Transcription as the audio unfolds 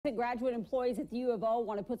Graduate employees at the U of O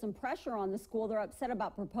want to put some pressure on the school. They're upset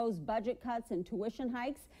about proposed budget cuts and tuition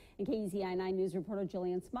hikes. And KEZI 9 News reporter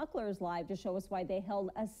Jillian Smuckler is live to show us why they held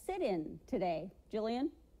a sit-in today. Jillian?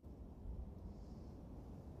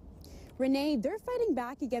 Renee, they're fighting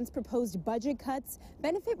back against proposed budget cuts,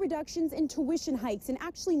 benefit reductions, and tuition hikes. And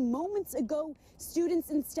actually, moments ago,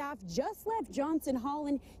 students and staff just left Johnson Hall.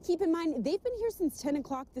 And keep in mind, they've been here since 10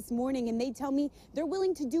 o'clock this morning, and they tell me they're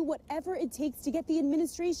willing to do whatever it takes to get the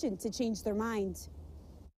administration to change their mind.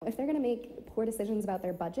 If they're going to make poor decisions about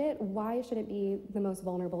their budget, why should it be the most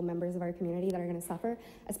vulnerable members of our community that are going to suffer,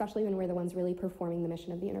 especially when we're the ones really performing the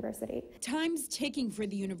mission of the university? Time's ticking for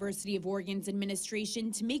the University of Oregon's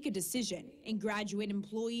administration to make a decision, and graduate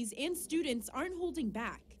employees and students aren't holding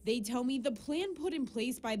back. They tell me the plan put in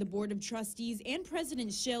place by the Board of Trustees and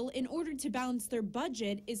President Schill in order to balance their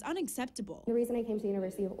budget is unacceptable. The reason I came to the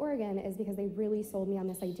University of Oregon is because they really sold me on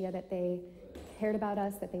this idea that they cared about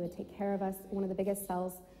us, that they would take care of us. One of the biggest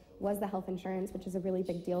sells was the health insurance, which is a really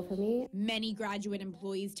big deal for me. Many graduate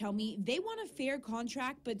employees tell me they want a fair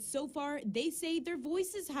contract, but so far they say their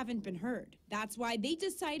voices haven't been heard. That's why they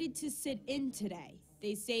decided to sit in today.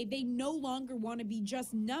 They say they no longer want to be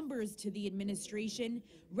just numbers to the administration.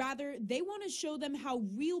 Rather, they want to show them how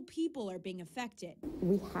real people are being affected.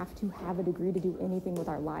 We have to have a degree to do anything with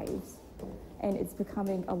our lives, and it's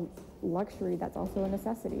becoming a luxury that's also a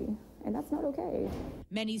necessity. And that's not okay.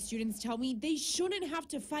 Many students tell me they shouldn't have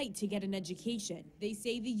to fight to get an education. They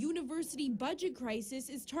say the university budget crisis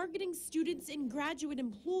is targeting students and graduate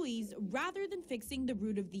employees rather than fixing the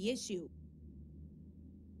root of the issue.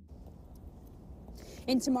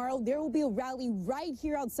 And tomorrow, there will be a rally right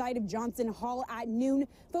here outside of Johnson Hall at noon,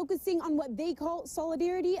 focusing on what they call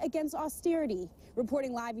solidarity against austerity.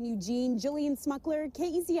 Reporting live in Eugene, Jillian Smuckler,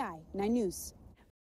 KEZI 9 News.